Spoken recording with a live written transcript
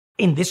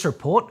In this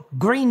report,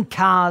 green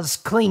cars,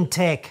 clean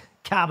tech,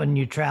 carbon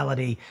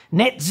neutrality,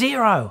 net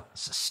zero,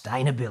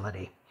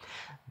 sustainability.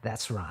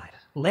 That's right.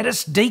 Let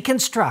us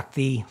deconstruct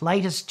the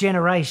latest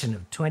generation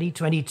of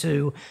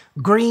 2022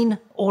 green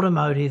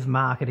automotive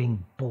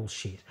marketing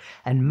bullshit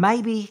and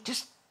maybe,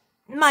 just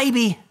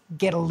maybe,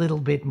 get a little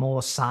bit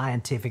more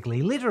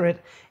scientifically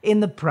literate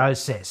in the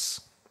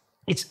process.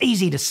 It's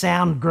easy to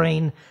sound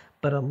green,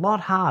 but a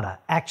lot harder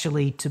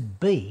actually to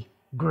be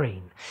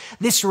green.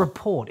 This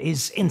report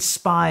is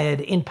inspired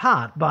in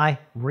part by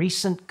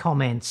recent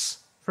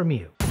comments from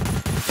you.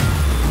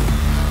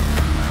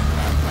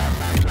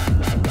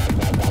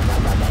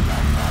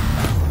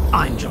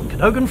 I'm John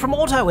Cadogan from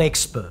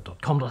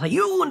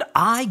AutoExpert.com.au and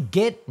I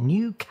get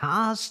new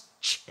cars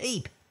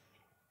cheap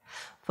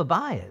for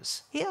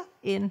buyers here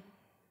in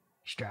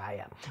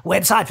Australia.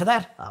 Website for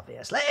that,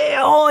 obviously,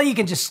 or you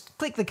can just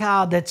click the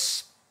card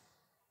that's...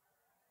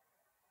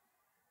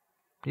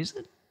 Is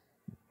it?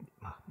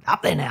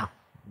 Up there now.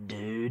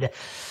 Dude,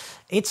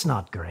 it's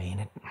not green.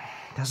 It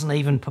doesn't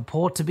even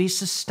purport to be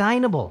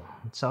sustainable.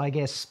 So I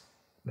guess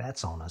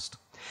that's honest.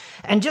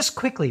 And just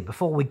quickly,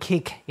 before we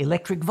kick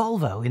Electric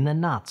Volvo in the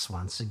nuts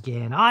once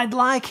again, I'd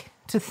like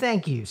to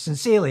thank you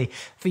sincerely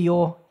for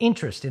your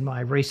interest in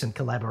my recent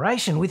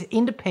collaboration with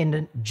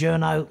independent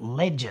journo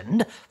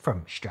legend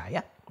from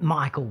Australia,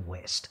 Michael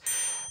West.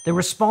 The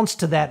response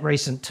to that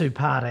recent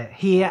two-parter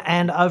here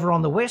and over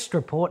on the West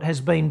Report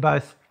has been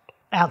both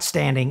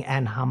outstanding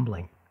and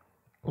humbling.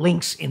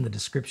 Links in the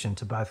description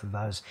to both of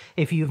those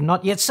if you've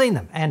not yet seen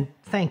them, and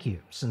thank you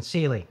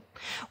sincerely.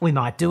 We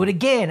might do it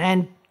again,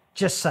 and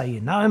just so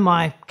you know,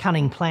 my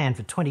cunning plan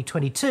for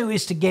 2022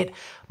 is to get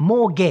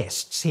more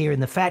guests here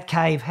in the Fat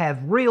Cave,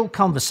 have real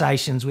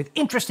conversations with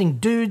interesting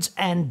dudes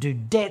and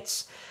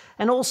dudettes,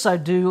 and also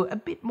do a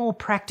bit more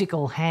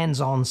practical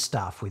hands-on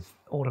stuff with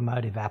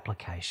automotive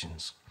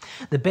applications.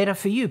 The better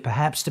for you,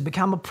 perhaps, to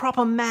become a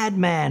proper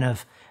madman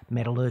of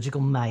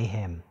metallurgical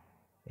mayhem,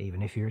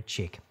 even if you're a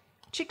chick.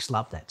 Chicks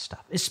love that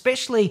stuff,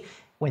 especially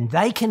when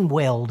they can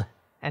weld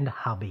and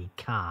hubby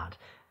can't,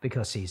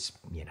 because he's,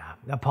 you know,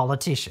 a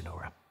politician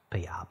or a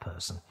PR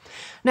person.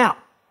 Now,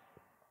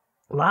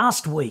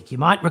 last week, you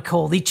might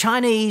recall the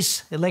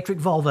Chinese electric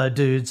Volvo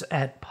dudes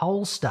at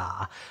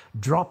Polestar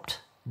dropped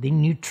the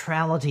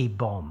neutrality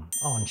bomb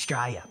on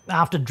Australia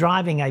after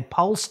driving a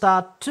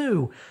Polestar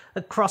 2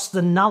 across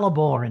the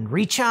Nullarbor and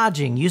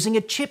recharging using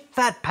a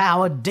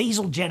chip-fat-powered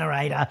diesel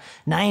generator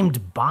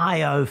named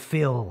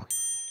Biofuel.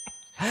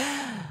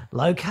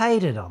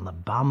 Located on the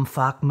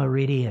bumfuck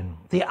meridian,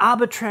 the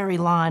arbitrary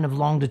line of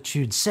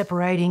longitude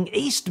separating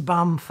East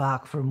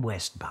Bumfuck from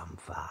West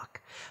Bumfuck,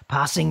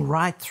 passing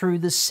right through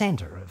the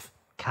centre of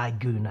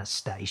Kaiguna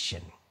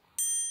Station.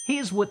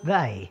 Here's what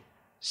they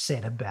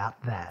said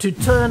about that. To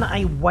turn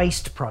a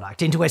waste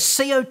product into a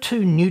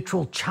CO2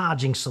 neutral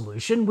charging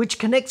solution which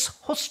connects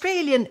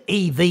Australian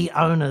EV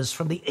owners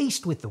from the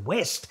east with the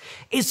west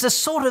is the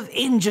sort of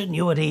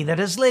ingenuity that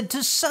has led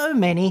to so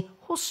many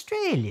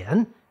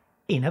Australian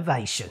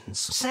innovations.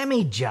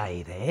 Sammy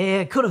J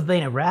there could have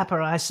been a rapper,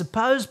 I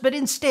suppose, but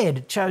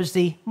instead chose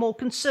the more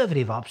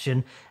conservative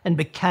option and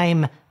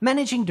became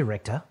managing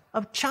director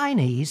of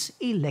Chinese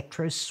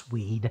Electro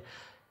Swede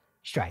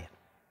Australia.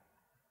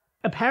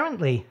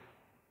 Apparently,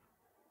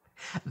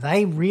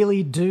 they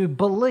really do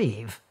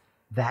believe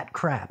that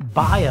crap.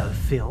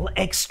 Biofuel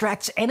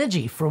extracts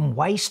energy from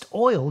waste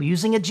oil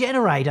using a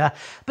generator,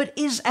 but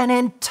is an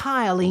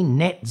entirely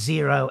net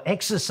zero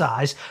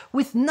exercise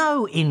with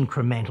no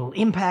incremental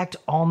impact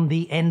on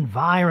the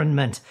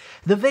environment.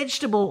 The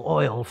vegetable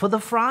oil for the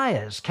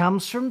fryers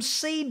comes from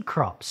seed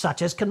crops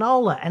such as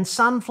canola and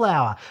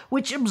sunflower,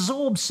 which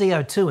absorb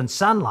CO2 and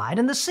sunlight,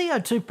 and the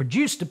CO2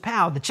 produced to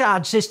power the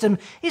charge system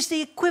is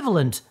the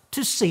equivalent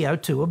to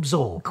CO2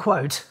 absorbed.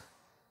 Quote,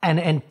 an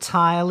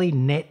entirely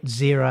net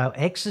zero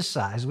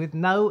exercise with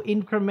no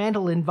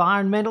incremental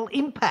environmental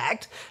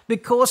impact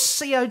because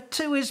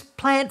CO2 is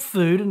plant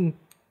food and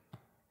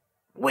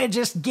we're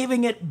just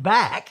giving it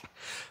back.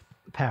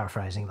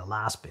 Paraphrasing the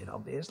last bit,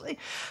 obviously.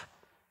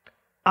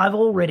 I've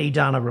already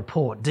done a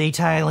report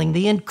detailing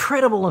the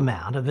incredible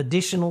amount of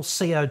additional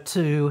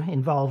CO2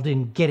 involved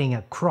in getting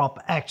a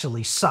crop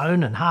actually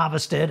sown and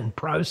harvested and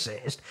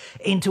processed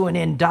into an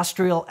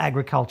industrial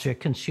agriculture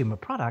consumer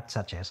product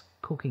such as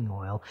cooking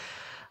oil.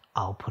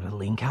 I'll put a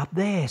link up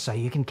there so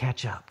you can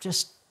catch up,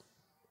 just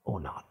or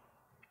not.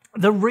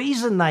 The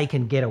reason they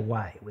can get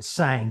away with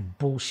saying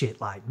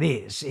bullshit like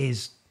this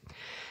is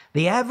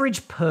the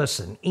average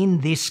person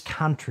in this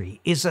country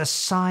is a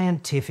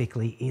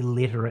scientifically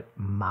illiterate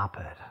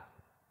muppet.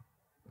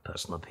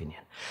 Personal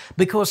opinion.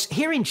 Because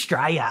here in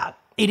Australia,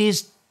 it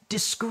is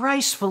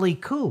disgracefully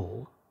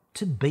cool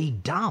to be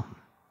dumb.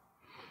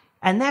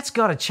 And that's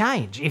got to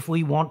change if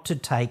we want to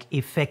take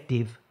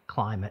effective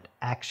climate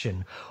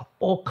action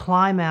or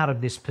climb out of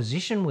this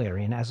position we're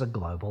in as a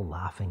global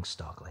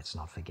laughingstock, let's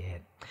not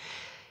forget.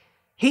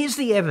 Here's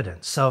the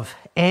evidence of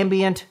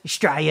ambient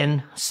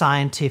Australian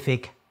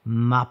scientific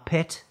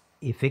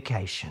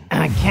muppetification.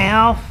 A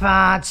cow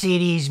farts,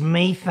 it is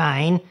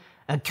methane.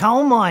 A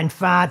coal mine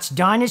farts,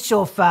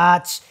 dinosaur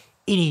farts,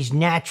 It is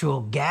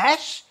natural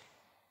gas.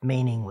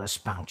 Meaningless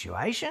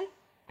punctuation.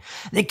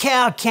 The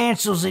cow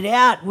cancels it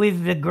out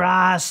with the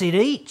grass it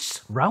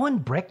eats.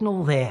 Rowan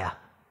Brecknell there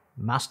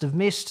must have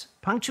missed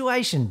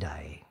punctuation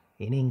day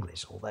in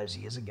English all those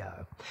years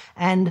ago.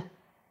 And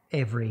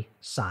every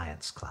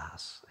science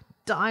class.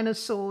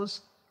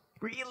 Dinosaurs?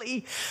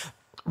 Really?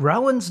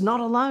 Rowan's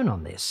not alone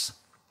on this,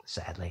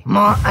 sadly.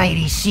 My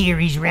 80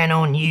 series ran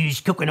on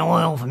used cooking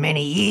oil for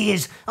many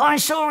years. I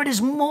saw it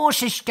as more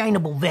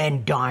sustainable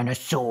than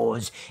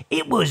dinosaurs.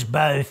 It was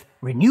both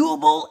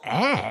renewable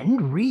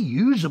and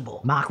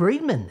reusable. Mark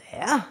Reedman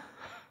there.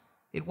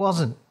 It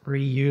wasn't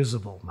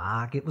reusable,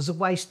 Mark. It was a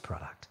waste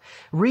product.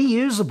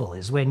 Reusable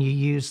is when you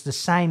use the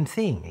same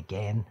thing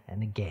again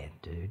and again,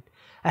 dude.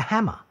 A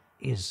hammer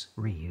is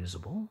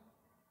reusable.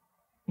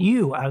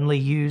 You only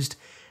used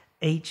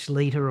each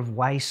litre of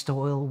waste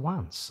oil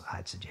once,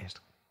 I'd suggest.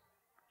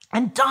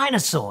 And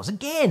dinosaurs,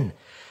 again.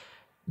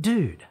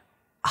 Dude,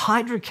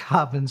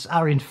 hydrocarbons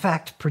are in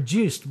fact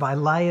produced by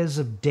layers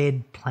of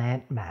dead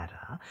plant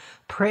matter,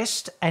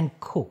 pressed and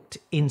cooked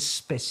in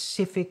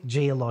specific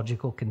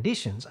geological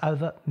conditions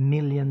over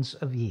millions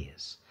of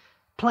years.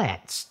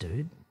 Plants,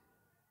 dude,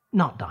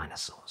 not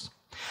dinosaurs.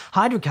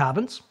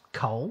 Hydrocarbons,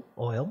 coal,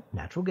 oil,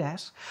 natural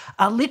gas,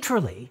 are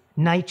literally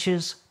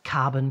nature's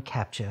carbon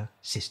capture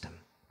system.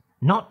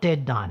 Not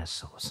dead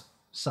dinosaurs.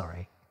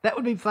 Sorry. That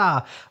would be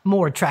far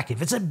more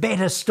attractive. It's a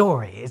better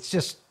story. It's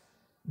just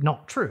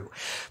not true.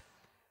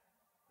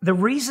 The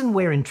reason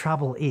we're in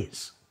trouble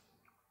is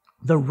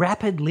the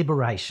rapid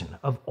liberation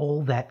of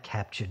all that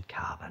captured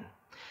carbon.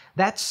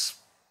 That's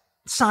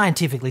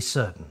scientifically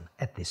certain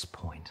at this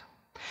point.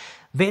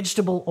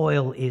 Vegetable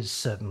oil is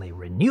certainly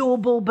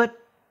renewable, but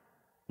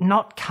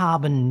not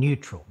carbon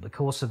neutral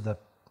because of the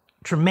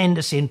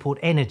tremendous input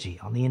energy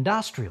on the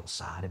industrial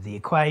side of the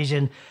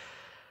equation.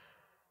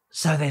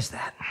 So there's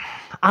that.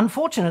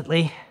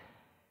 Unfortunately,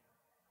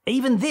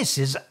 even this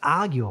is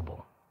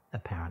arguable,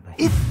 apparently.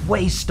 If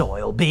waste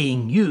oil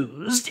being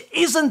used,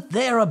 isn't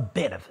there a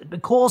benefit?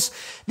 Because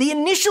the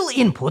initial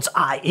inputs,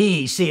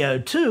 i.e.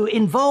 CO2,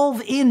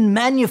 involved in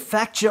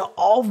manufacture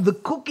of the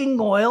cooking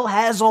oil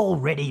has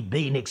already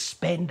been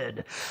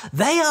expended.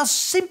 They are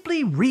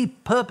simply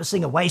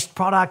repurposing a waste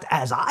product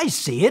as I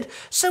see it,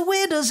 so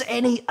where does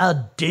any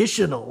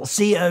additional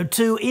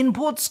CO2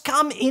 inputs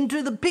come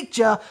into the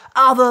picture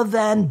other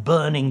than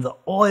burning the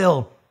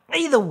oil?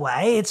 Either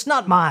way, it's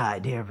not my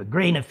idea of a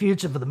greener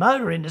future for the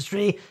motor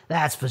industry,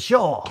 that's for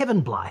sure.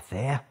 Kevin Blythe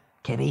there.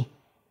 Kevy.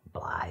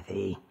 Blythe.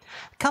 A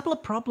couple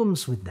of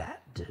problems with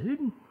that,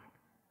 dude.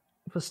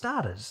 For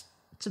starters,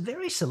 it's a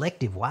very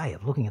selective way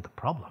of looking at the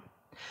problem.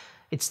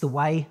 It's the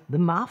way the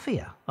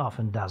mafia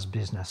often does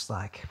business.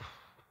 Like,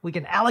 we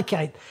can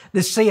allocate the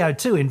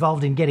CO2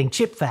 involved in getting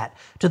chip fat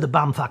to the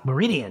bumfuck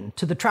Meridian,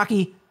 to the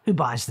truckie who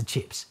buys the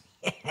chips.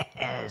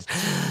 Yes,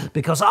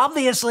 because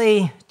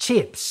obviously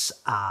chips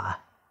are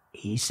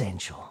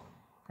essential.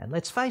 And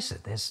let's face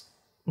it, there's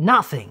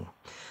nothing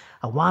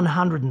a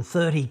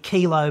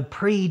 130-kilo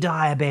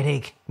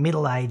pre-diabetic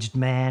middle-aged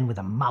man with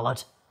a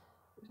mullet,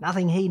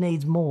 nothing he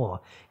needs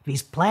more if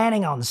he's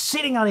planning on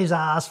sitting on his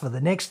ass for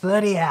the next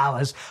 30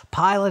 hours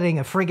piloting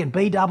a friggin'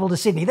 B-double to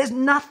Sydney. There's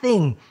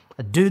nothing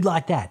a dude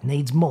like that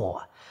needs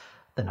more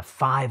than a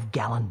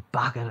 5-gallon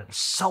bucket of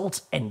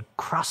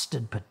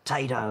salt-encrusted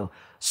potato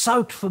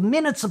soaked for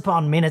minutes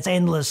upon minutes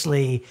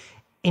endlessly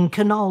in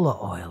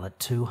canola oil at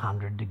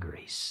 200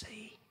 degrees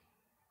C.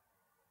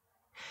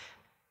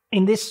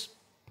 In this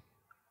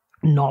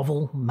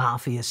novel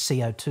mafia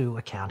CO2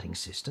 accounting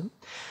system,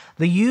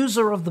 the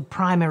user of the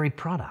primary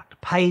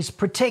product pays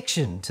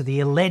protection to the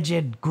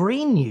alleged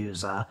green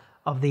user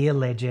of the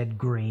alleged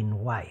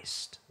green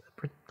waste.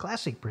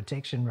 Classic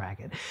protection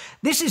racket.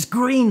 This is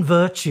green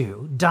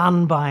virtue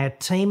done by a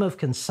team of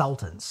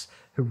consultants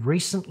who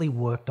recently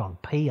worked on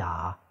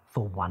PR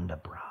for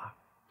Wonderbra.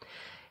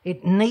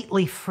 It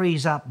neatly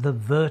frees up the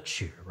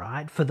virtue,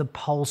 right, for the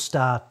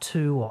Polestar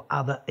 2 or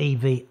other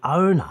EV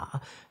owner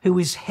who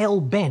is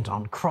hell-bent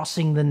on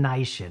crossing the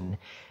nation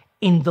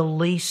in the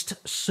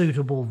least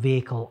suitable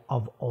vehicle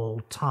of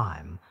all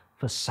time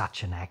for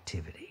such an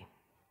activity.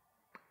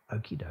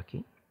 Okie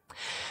dokie.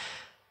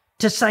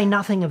 To say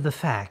nothing of the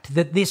fact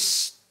that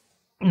this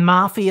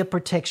mafia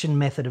protection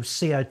method of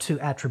CO2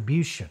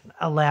 attribution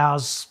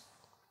allows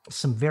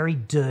some very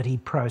dirty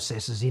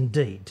processes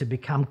indeed to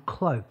become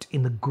cloaked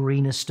in the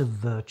greenest of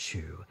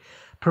virtue,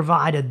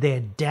 provided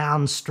their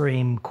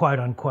downstream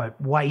quote-unquote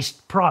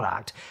waste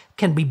product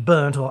can be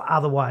burnt or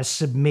otherwise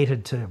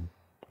submitted to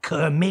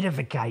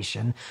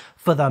kermitification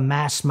for the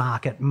mass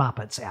market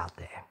muppets out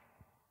there.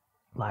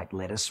 Like,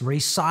 let us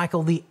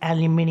recycle the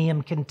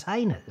aluminium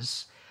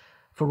containers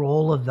for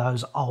all of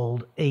those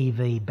old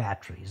EV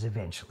batteries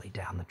eventually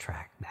down the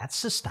track. That's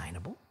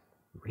sustainable.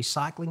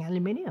 Recycling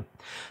aluminium.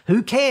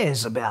 Who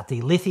cares about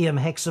the lithium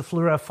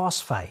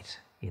hexafluorophosphate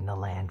in the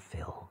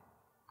landfill?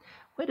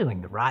 We're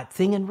doing the right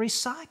thing in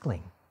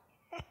recycling.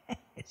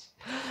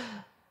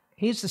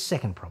 Here's the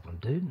second problem,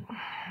 dude.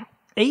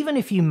 Even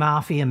if you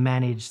mafia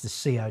manage the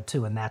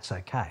CO2 and that's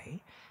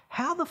okay,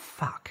 how the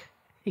fuck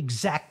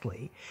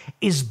exactly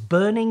is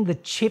burning the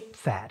chip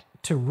fat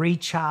to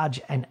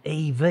recharge an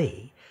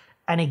EV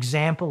an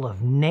example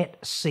of net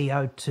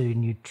CO2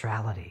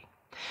 neutrality?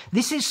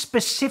 This is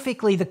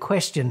specifically the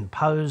question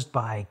posed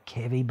by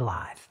Kevy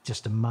Blythe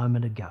just a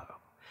moment ago.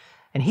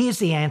 And here's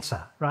the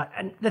answer, right?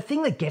 And the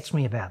thing that gets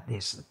me about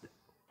this,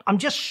 I'm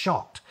just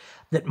shocked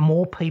that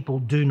more people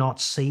do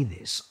not see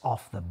this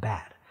off the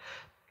bat.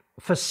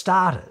 For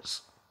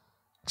starters,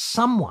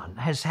 someone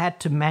has had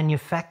to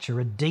manufacture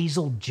a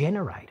diesel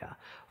generator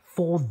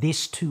for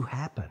this to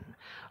happen,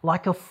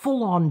 like a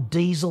full-on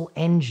diesel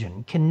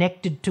engine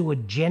connected to a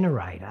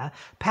generator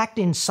packed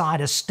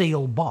inside a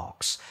steel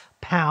box,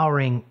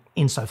 powering,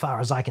 insofar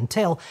as I can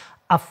tell,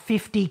 a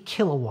 50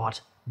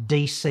 kilowatt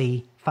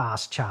DC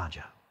fast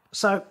charger.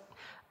 So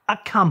a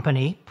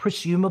company,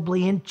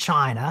 presumably in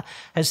China,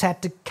 has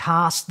had to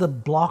cast the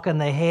block on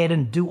the head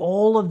and do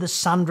all of the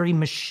sundry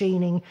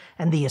machining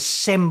and the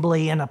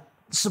assembly and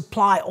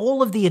supply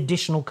all of the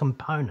additional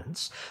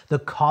components, the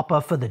copper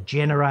for the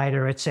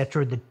generator,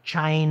 etc., the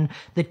chain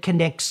that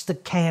connects the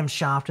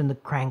camshaft and the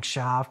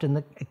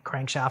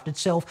crankshaft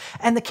itself,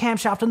 and the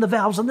camshaft and the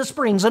valves and the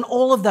springs and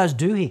all of those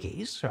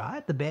doohickeys,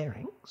 right, the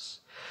bearings.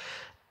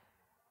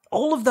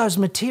 All of those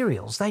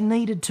materials, they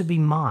needed to be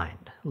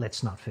mined,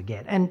 let's not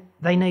forget, and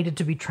they needed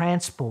to be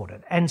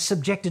transported and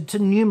subjected to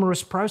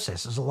numerous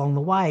processes along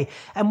the way,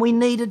 and we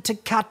needed to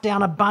cut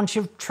down a bunch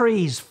of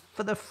trees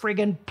for the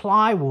friggin'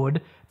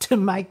 plywood to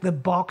make the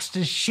box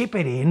to ship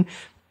it in,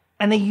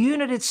 and the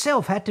unit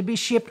itself had to be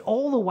shipped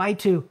all the way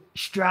to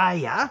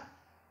Australia,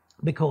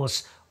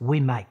 because we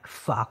make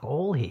fuck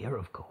all here,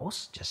 of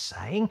course, just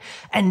saying,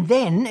 and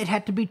then it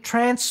had to be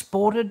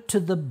transported to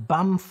the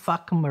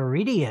bumfuck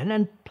Meridian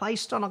and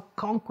placed on a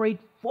concrete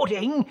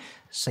footing,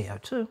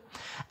 CO2,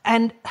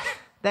 and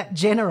that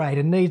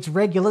generator needs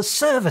regular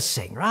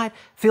servicing, right?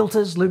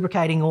 Filters,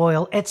 lubricating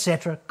oil,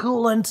 etc.,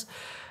 coolant,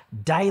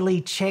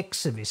 daily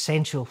checks of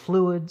essential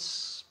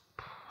fluids,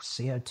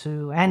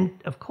 CO2,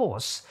 and, of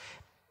course,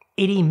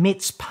 it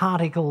emits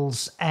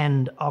particles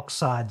and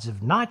oxides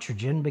of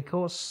nitrogen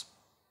because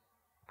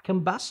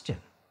combustion.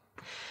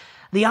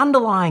 The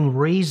underlying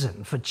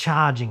reason for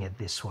charging it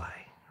this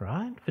way,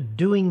 right, for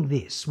doing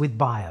this with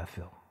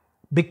biofuel,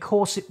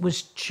 because it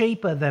was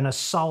cheaper than a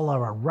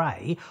solar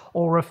array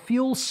or a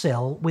fuel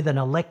cell with an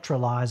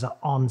electrolyser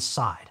on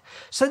site.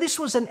 So this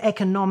was an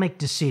economic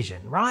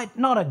decision, right,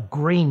 not a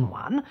green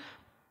one.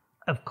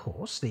 Of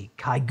course, the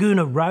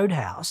Kaiguna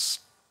Roadhouse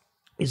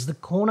is the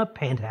corner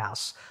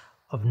penthouse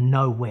of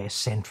Nowhere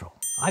Central.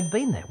 I've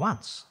been there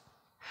once.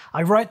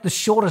 I wrote the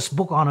shortest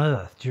book on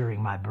earth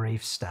during my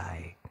brief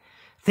stay.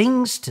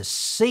 Things to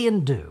see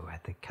and do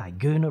at the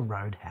Kaiguna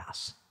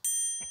Roadhouse.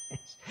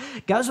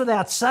 Goes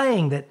without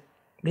saying that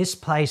this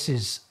place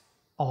is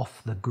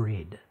off the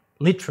grid,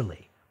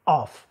 literally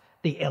off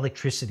the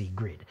electricity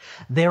grid.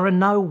 There are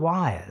no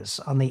wires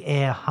on the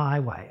air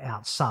highway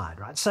outside,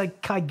 right? So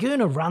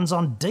Kaiguna runs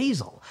on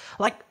diesel,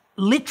 like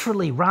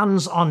literally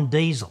runs on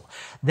diesel.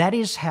 That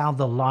is how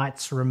the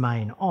lights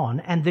remain on,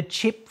 and the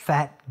chip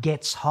fat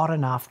gets hot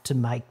enough to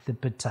make the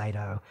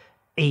potato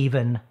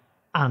even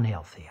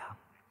unhealthier.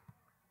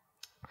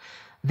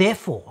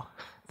 Therefore,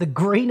 the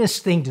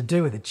greenest thing to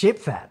do with the chip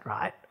fat,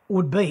 right,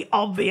 would be,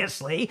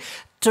 obviously,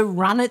 to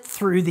run it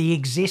through the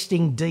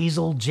existing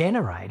diesel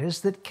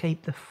generators that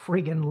keep the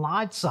friggin'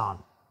 lights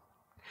on.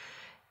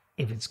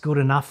 If it's good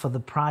enough for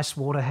the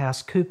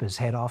PricewaterhouseCoopers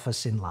head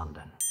office in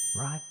London,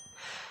 right?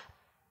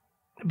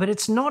 But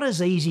it's not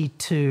as easy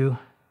to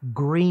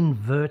green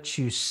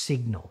virtue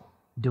signal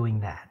doing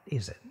that,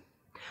 is it?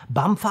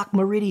 Bumfuck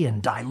Meridian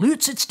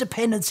dilutes its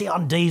dependency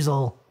on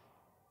diesel.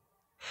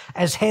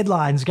 As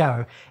headlines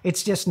go,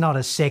 it's just not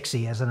as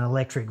sexy as an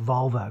electric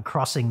Volvo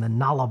crossing the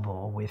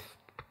Nullarbor with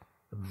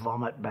a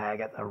vomit bag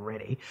at the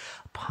ready.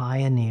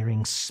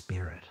 Pioneering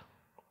spirit.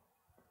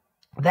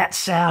 That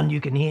sound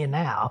you can hear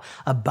now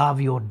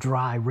above your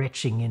dry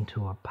retching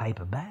into a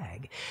paper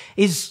bag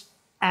is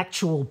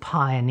actual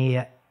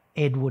pioneer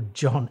Edward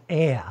John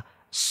Eyre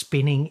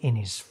spinning in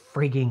his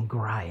frigging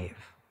grave.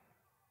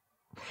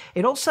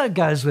 It also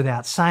goes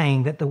without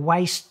saying that the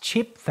waste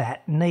chip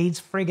fat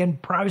needs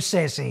friggin'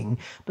 processing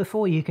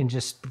before you can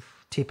just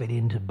tip it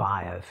into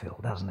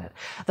biofuel, doesn't it?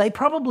 They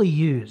probably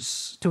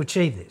use, to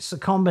achieve this, a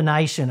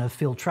combination of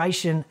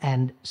filtration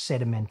and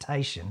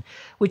sedimentation,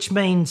 which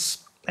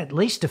means at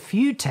least a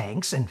few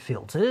tanks and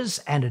filters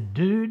and a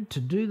dude to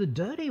do the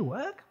dirty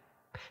work.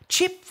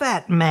 Chip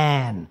fat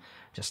man,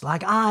 just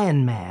like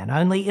Iron Man,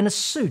 only in a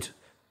suit.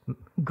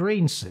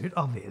 Green suit,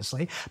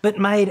 obviously, but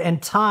made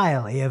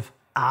entirely of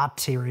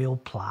arterial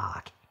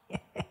plaque.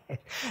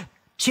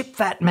 Chip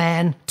fat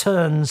man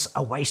turns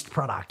a waste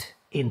product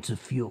into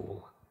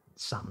fuel.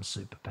 Some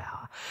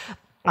superpower.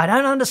 I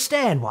don't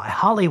understand why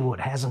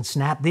Hollywood hasn't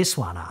snapped this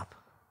one up.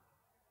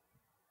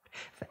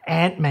 If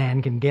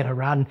Ant-Man can get a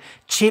run,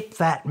 Chip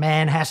Fat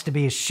Man has to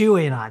be a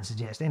shoo-in, I'd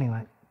suggest.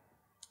 Anyway,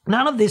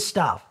 none of this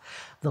stuff,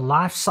 the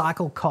life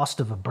cycle cost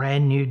of a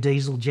brand new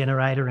diesel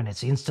generator and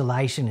its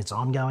installation, its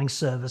ongoing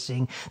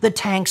servicing, the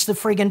tanks, the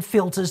friggin'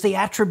 filters, the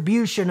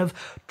attribution of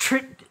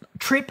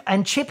trip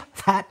and chip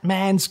that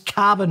man's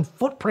carbon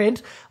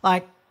footprint.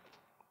 Like,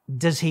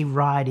 does he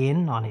ride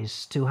in on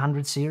his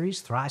 200 series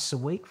thrice a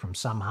week from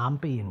some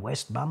humpy in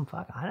West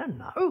Bumfuck? I don't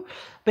know.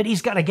 But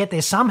he's got to get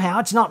there somehow.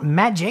 It's not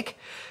magic.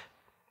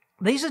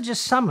 These are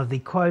just some of the,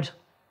 quote,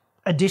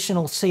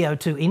 additional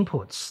CO2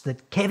 inputs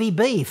that Kevy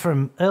B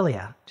from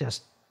earlier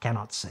just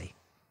cannot see.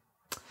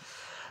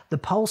 The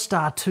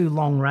Polestar 2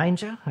 Long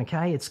Ranger,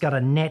 okay, it's got a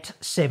net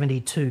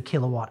 72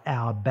 kilowatt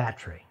hour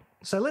battery.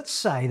 So let's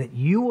say that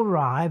you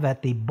arrive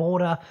at the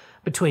border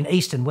between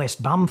East and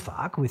West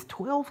Bumfuck with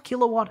 12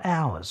 kilowatt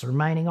hours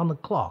remaining on the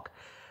clock,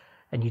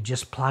 and you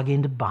just plug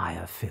into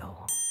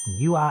biofuel.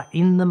 You are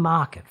in the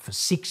market for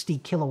 60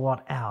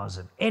 kilowatt hours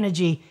of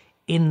energy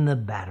in the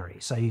battery,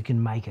 so you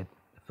can make it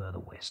further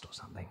west or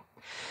something.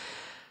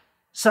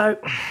 So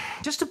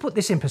just to put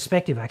this in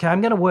perspective, okay,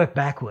 I'm going to work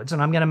backwards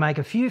and I'm going to make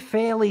a few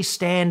fairly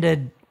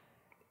standard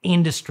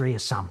industry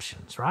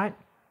assumptions, right?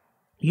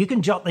 You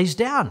can jot these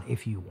down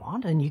if you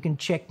want, and you can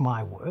check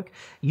my work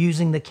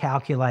using the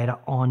calculator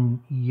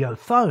on your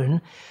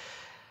phone.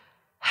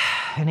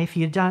 And if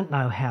you don't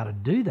know how to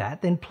do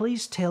that, then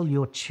please tell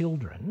your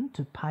children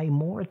to pay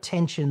more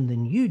attention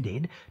than you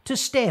did to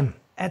STEM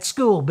at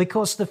school,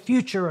 because the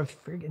future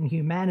of friggin'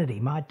 humanity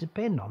might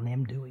depend on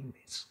them doing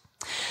this.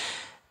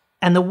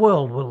 And the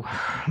world will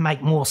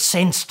make more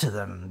sense to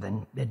them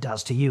than it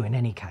does to you in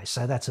any case,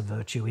 so that's a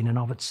virtue in and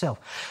of itself.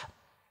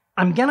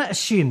 I'm going to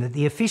assume that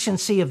the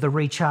efficiency of the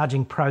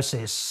recharging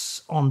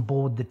process on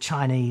board the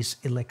Chinese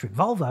electric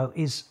Volvo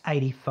is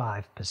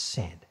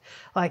 85%.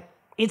 Like,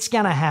 it's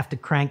going to have to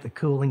crank the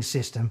cooling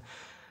system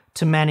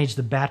to manage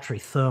the battery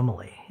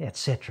thermally,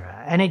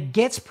 etc. And it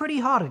gets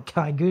pretty hot at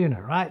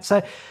Kaiguna, right?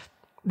 So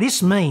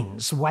this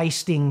means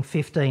wasting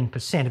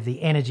 15% of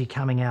the energy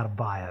coming out of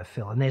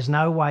biofuel, and there's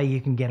no way you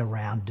can get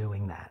around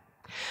doing that.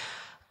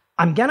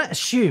 I'm going to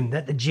assume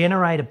that the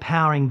generator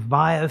powering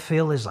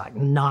biofuel is like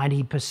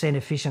 90%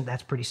 efficient.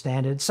 That's pretty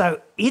standard.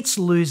 So it's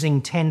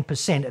losing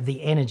 10% of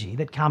the energy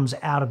that comes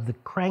out of the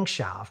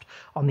crankshaft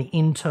on the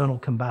internal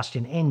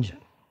combustion engine.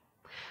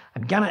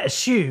 I'm going to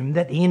assume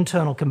that the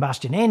internal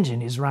combustion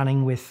engine is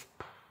running with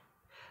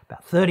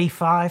about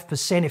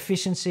 35%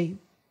 efficiency.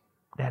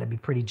 That'd be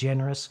pretty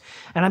generous.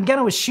 And I'm going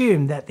to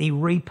assume that the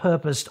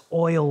repurposed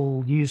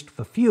oil used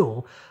for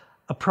fuel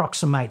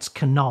approximates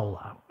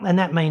canola. And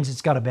that means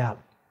it's got about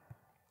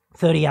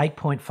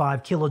 38.5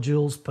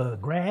 kilojoules per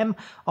gram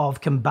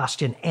of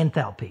combustion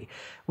enthalpy,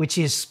 which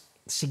is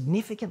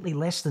significantly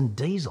less than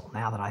diesel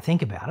now that I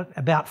think about it,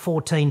 about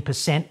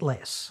 14%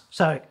 less.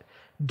 So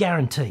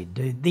guaranteed,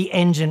 dude, the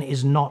engine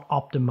is not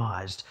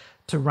optimized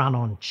to run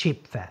on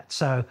chip fat.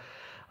 So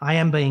I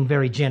am being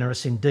very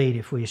generous indeed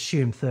if we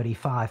assume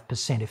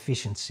 35%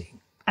 efficiency.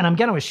 And I'm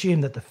going to assume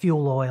that the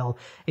fuel oil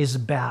is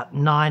about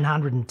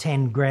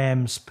 910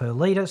 grams per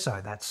litre, so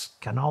that's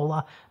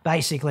canola,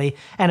 basically.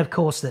 And of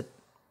course that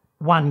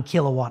 1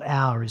 kilowatt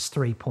hour is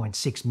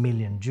 3.6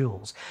 million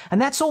joules.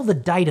 And that's all the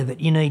data that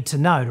you need to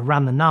know to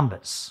run the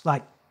numbers.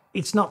 Like,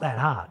 it's not that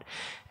hard.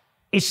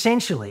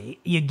 Essentially,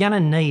 you're going to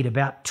need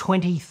about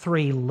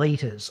 23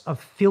 litres of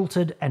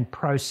filtered and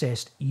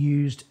processed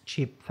used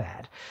chip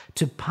fat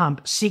to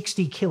pump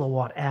 60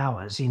 kilowatt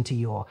hours into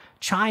your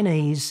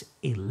Chinese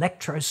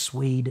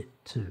ElectroSwede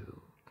 2.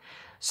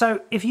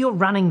 So if you're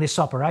running this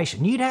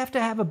operation, you'd have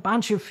to have a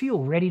bunch of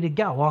fuel ready to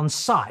go on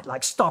site,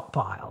 like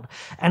stockpiled,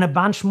 and a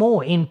bunch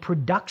more in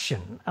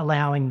production,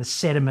 allowing the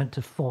sediment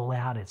to fall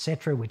out,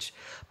 etc., which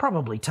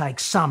probably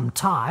takes some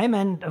time.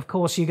 And of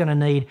course, you're going to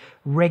need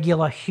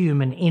regular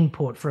human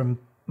input from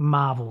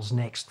Marvel's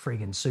next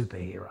friggin'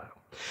 superhero.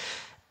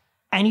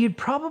 And you'd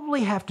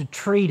probably have to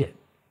treat it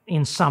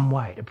in some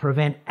way to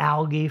prevent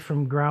algae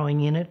from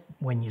growing in it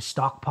when you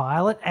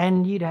stockpile it,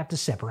 and you'd have to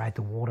separate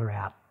the water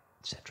out,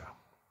 etc.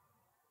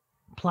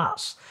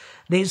 Plus,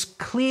 there's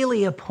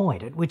clearly a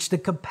point at which the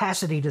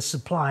capacity to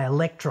supply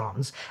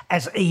electrons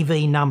as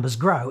EV numbers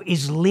grow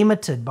is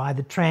limited by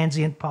the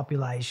transient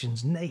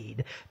population's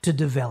need to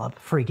develop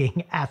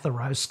frigging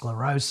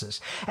atherosclerosis.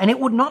 And it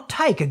would not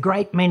take a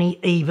great many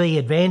EV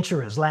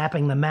adventurers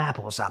lapping the map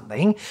or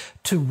something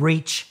to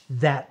reach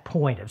that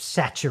point of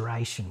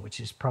saturation, which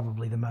is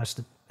probably the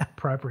most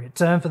appropriate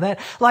term for that.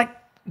 Like,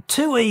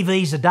 2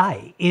 EVs a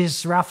day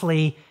is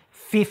roughly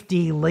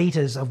 50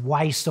 litres of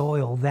waste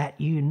oil that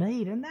you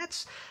need, and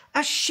that's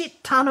a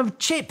shit ton of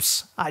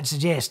chips, I'd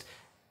suggest.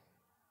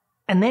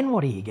 And then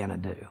what are you going to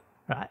do,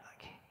 right?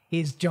 Like,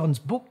 here's John's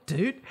book,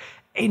 dude.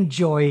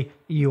 Enjoy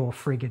your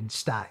friggin'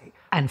 stay.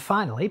 And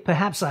finally,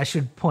 perhaps I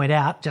should point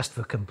out, just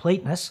for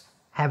completeness,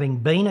 having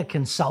been a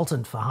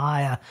consultant for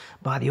hire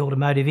by the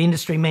automotive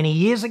industry many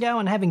years ago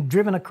and having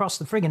driven across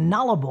the friggin'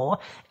 Nullarbor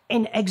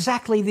in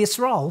exactly this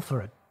role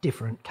for a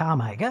different car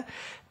maker,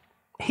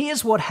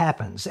 here's what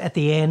happens at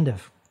the end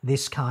of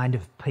this kind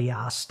of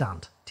PR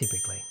stunt,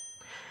 typically.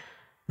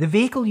 The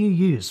vehicle you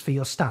use for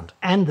your stunt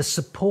and the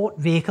support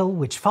vehicle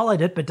which followed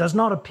it but does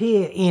not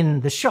appear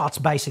in the shots,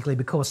 basically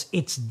because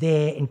it's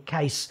there in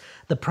case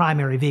the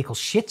primary vehicle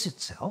shits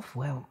itself,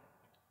 well,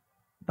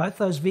 both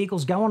those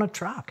vehicles go on a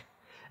truck.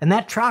 And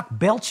that truck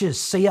belches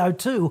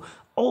CO2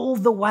 all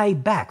the way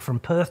back from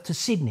Perth to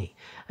Sydney,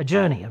 a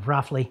journey of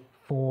roughly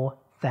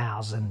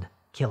 4,000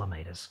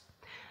 kilometres.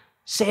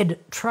 Said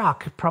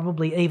truck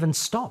probably even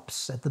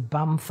stops at the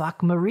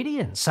bumfuck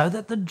meridian so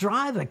that the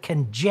driver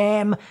can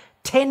jam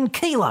 10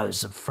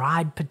 kilos of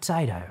fried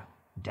potato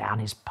down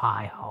his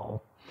pie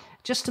hole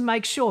just to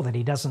make sure that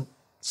he doesn't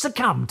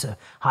succumb to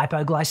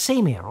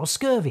hypoglycemia or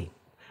scurvy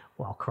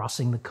while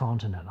crossing the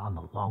continent on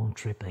the long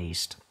trip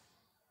east.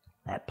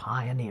 That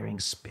pioneering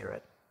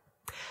spirit.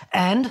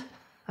 And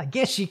I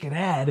guess you could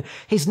add,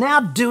 he's now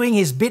doing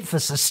his bit for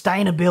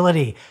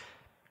sustainability,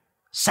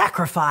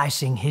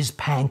 sacrificing his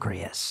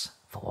pancreas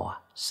for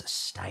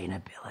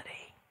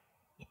sustainability.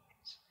 Yes.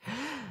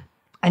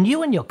 And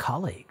you and your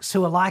colleagues,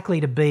 who are likely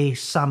to be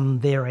some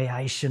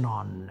variation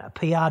on a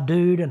PR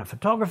dude and a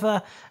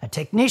photographer, a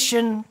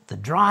technician, the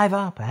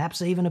driver,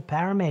 perhaps even a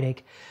paramedic,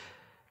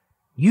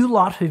 you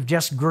lot who've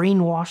just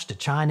greenwashed a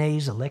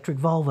Chinese electric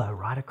Volvo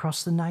right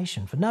across the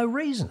nation for no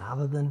reason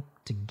other than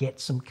to get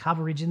some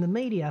coverage in the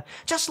media,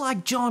 just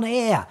like John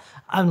Eyre,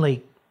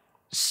 only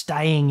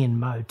staying in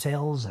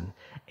motels and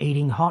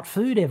eating hot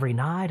food every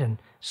night and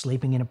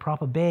sleeping in a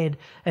proper bed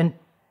and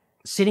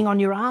sitting on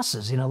your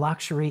asses in a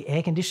luxury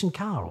air-conditioned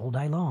car all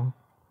day long.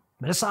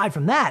 But aside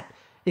from that,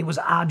 it was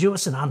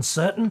arduous and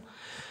uncertain.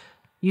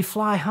 You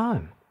fly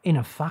home in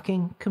a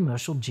fucking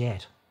commercial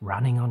jet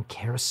running on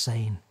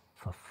kerosene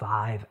for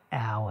 5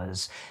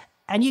 hours,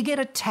 and you get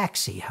a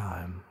taxi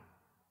home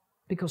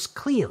because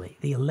clearly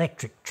the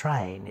electric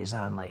train is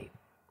only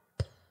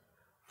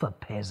for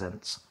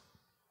peasants.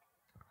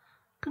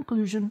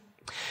 Conclusion.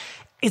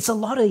 It's a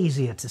lot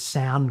easier to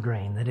sound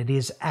green than it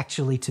is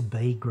actually to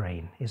be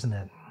green, isn't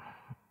it?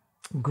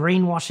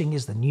 Greenwashing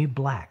is the new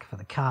black for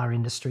the car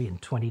industry in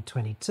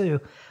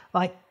 2022.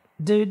 Like,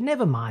 dude,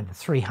 never mind the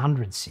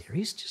 300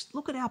 series, just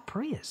look at our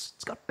Prius.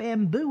 It's got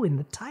bamboo in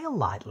the tail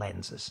light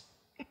lenses.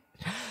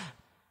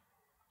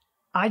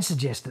 I'd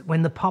suggest that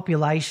when the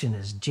population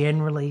is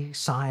generally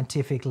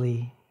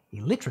scientifically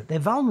illiterate, they're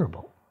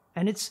vulnerable,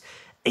 and it's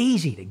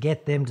easy to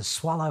get them to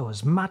swallow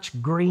as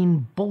much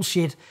green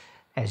bullshit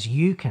as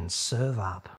you can serve up.